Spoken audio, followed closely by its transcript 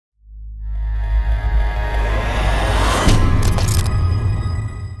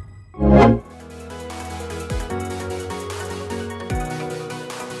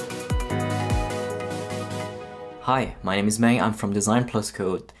Hi, my name is Meng. I'm from Design Plus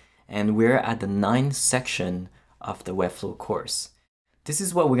Code, and we're at the 9th section of the Webflow course. This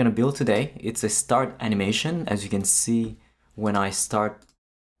is what we're going to build today. It's a start animation. As you can see, when I start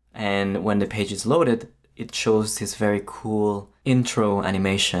and when the page is loaded, it shows this very cool intro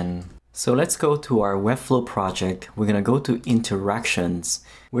animation. So let's go to our Webflow project. We're going to go to Interactions.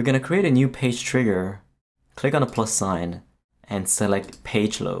 We're going to create a new page trigger. Click on the plus sign and select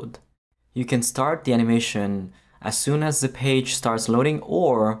Page Load. You can start the animation as soon as the page starts loading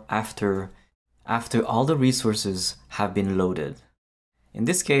or after all the resources have been loaded. In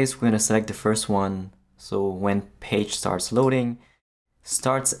this case, we're going to select the first one. So when page starts loading,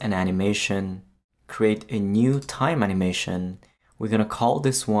 starts an animation, create a new time animation. We're going to call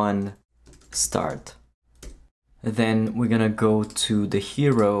this one Start. Then we're going to go to the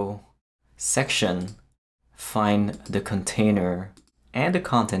hero section, find the container and the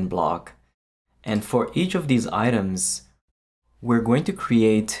content block. And for each of these items, we're going to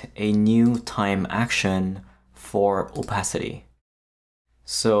create a new time action for opacity.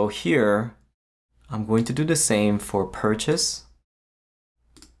 So here, I'm going to do the same for purchase,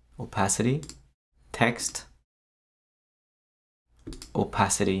 opacity, text,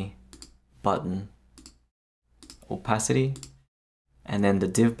 opacity, button, opacity, and then the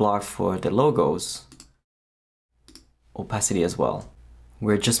div block for the logos, opacity as well.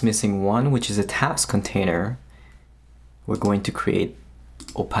 We're just missing one, which is a tabs container. We're going to create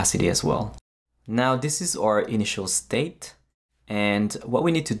opacity as well. Now this is our initial state. And what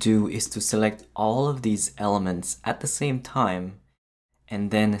we need to do is to select all of these elements at the same time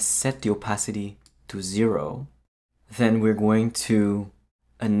and then set the opacity to 0. Then we're going to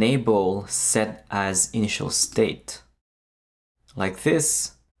enable set as initial state. Like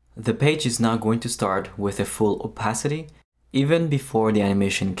this, the page is now going to start with a full opacity even before the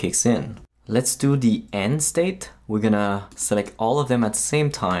animation kicks in. Let's do the end state. We're gonna select all of them at the same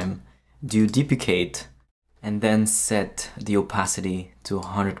time, do duplicate, and then set the opacity to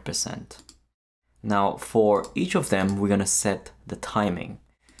 100%. Now for each of them, we're gonna set the timing,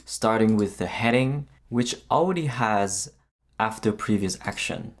 starting with the heading, which already has after previous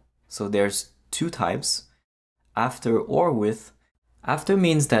action. So there's two types, after or with. After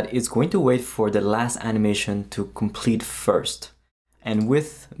means that it's going to wait for the last animation to complete first. And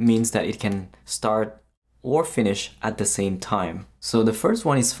with means that it can start or finish at the same time. So the first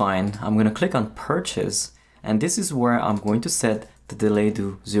one is fine. I'm going to click on purchase, and this is where I'm going to set the delay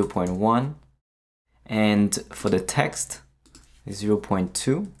to 0.1. And for the text,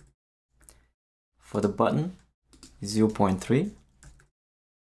 0.2. For the button, 0.3.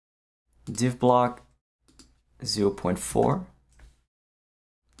 Div block, 0.4.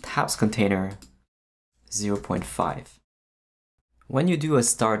 Tabs container 0.5. When you do a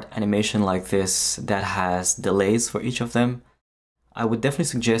start animation like this that has delays for each of them, I would definitely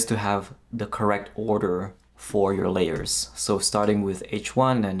suggest to have the correct order for your layers. So starting with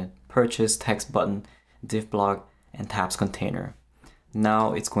H1 and purchase, text button, div block, and tabs container.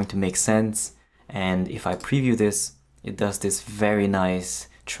 Now it's going to make sense, and if I preview this, it does this very nice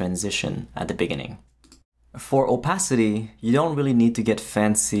transition at the beginning. For opacity, you don't really need to get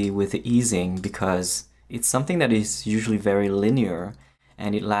fancy with the easing because it's something that is usually very linear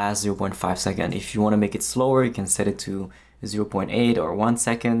and it lasts 0.5 seconds. If you want to make it slower, you can set it to 0.8 or 1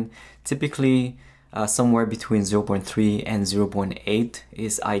 second. Typically, somewhere between 0.3 and 0.8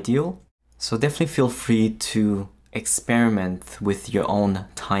 is ideal. So definitely feel free to experiment with your own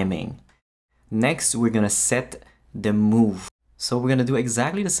timing. Next, we're going to set the move. So we're going to do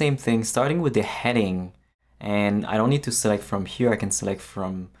exactly the same thing, starting with the heading. And I don't need to select from here, I can select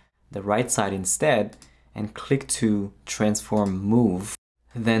from the right side instead and click to transform move.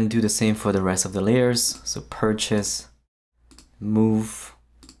 Then do the same for the rest of the layers. So purchase, move,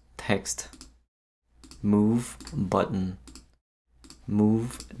 text, move, button,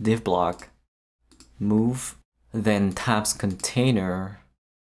 move, div block, move, then tabs container,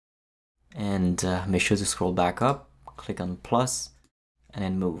 and make sure to scroll back up, click on plus, and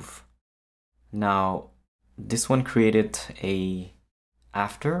then move. Now, this one created a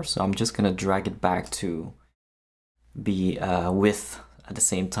after, so I'm just gonna drag it back to be with at the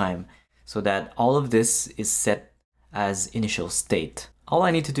same time so that all of this is set as initial state. All I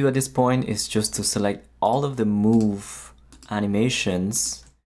need to do at this point is just to select all of the move animations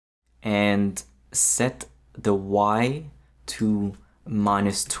and set the Y to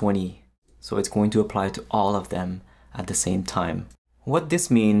 -20. So it's going to apply to all of them at the same time. What this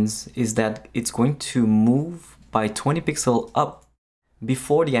means is that it's going to move by 20 pixels up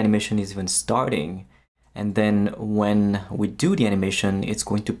before the animation is even starting. And then when we do the animation, it's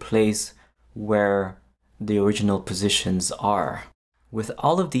going to place where the original positions are. With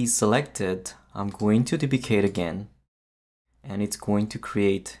all of these selected, I'm going to duplicate again, and it's going to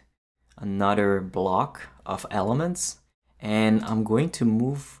create another block of elements, and I'm going to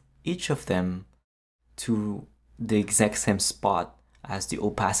move each of them to the exact same spot as the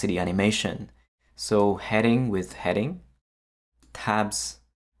opacity animation. So heading with heading, tabs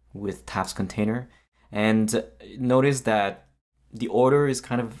with tabs container, and notice that the order is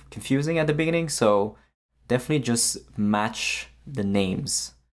kind of confusing at the beginning, so definitely just match the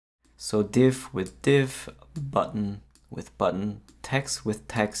names. So div with div, button with button, text with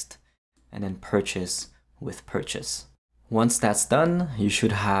text, and then purchase with purchase. Once that's done, you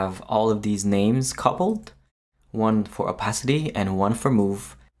should have all of these names coupled, one for opacity and one for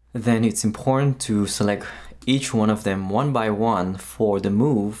move. Then it's important to select each one of them one by one for the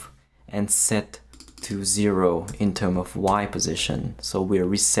move and set to 0 in terms of Y position. So we're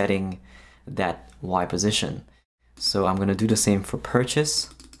resetting that Y position. So I'm gonna do the same for purchase.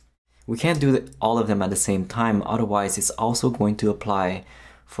 We can't do all of them at the same time, otherwise it's also going to apply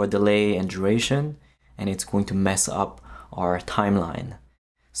for delay and duration, and it's going to mess up our timeline.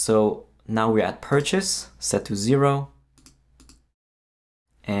 So now we're at purchase, set to 0,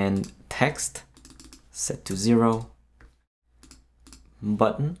 and text set to 0,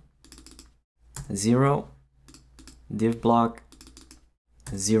 button 0, div block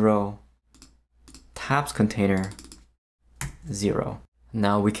 0, tabs container 0.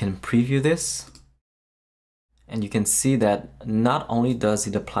 Now we can preview this, and you can see that not only does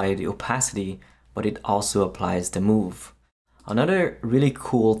it apply the opacity, but it also applies the move. Another really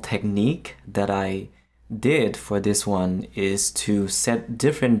cool technique that I did for this one is to set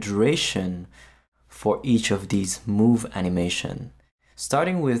different duration for each of these move animation.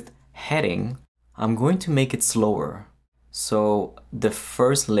 Starting with heading, I'm going to make it slower. So the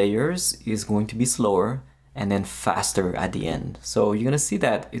first layers is going to be slower and then faster at the end. So you're gonna see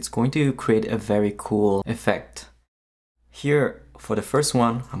that it's going to create a very cool effect. Here for the first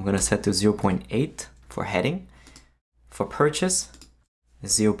one, I'm gonna set to 0.8 for heading. For purchase,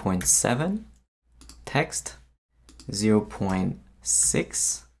 0.7, text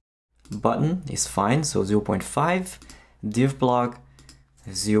 0.6, button is fine, so 0.5, div block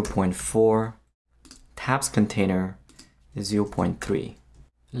 0.4, tabs container 0.3.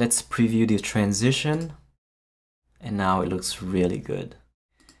 Let's preview the transition, and now it looks really good.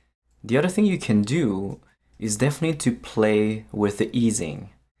 The other thing you can do is definitely to play with the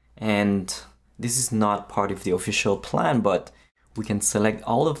easing, and this is not part of the official plan, but we can select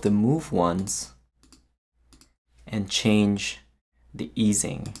all of the move ones and change the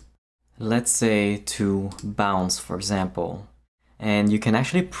easing. Let's say to bounce, for example. And you can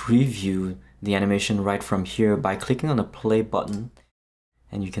actually preview the animation right from here by clicking on the play button,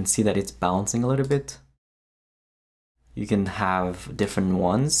 and you can see that it's bouncing a little bit. You can have different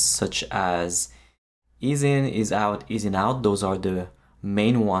ones, such as ease in, ease out, easing out. Those are the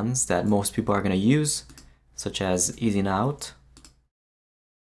main ones that most people are going to use, such as easing out.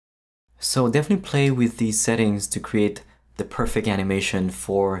 So definitely play with these settings to create the perfect animation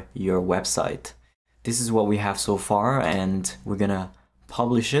for your website. This is what we have so far, and we're gonna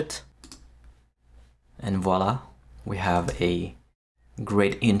publish it. And voila, we have a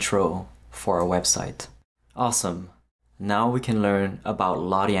great intro for our website. Awesome. Now we can learn about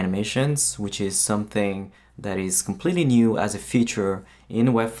Lottie animations, which is something that is completely new as a feature in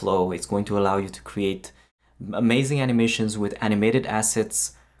Webflow. It's going to allow you to create amazing animations with animated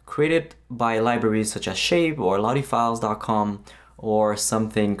assets created by libraries such as Shape or lottiefiles.com, or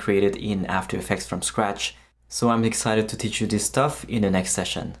something created in After Effects from scratch. So I'm excited to teach you this stuff in the next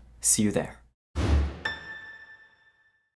session. See you there.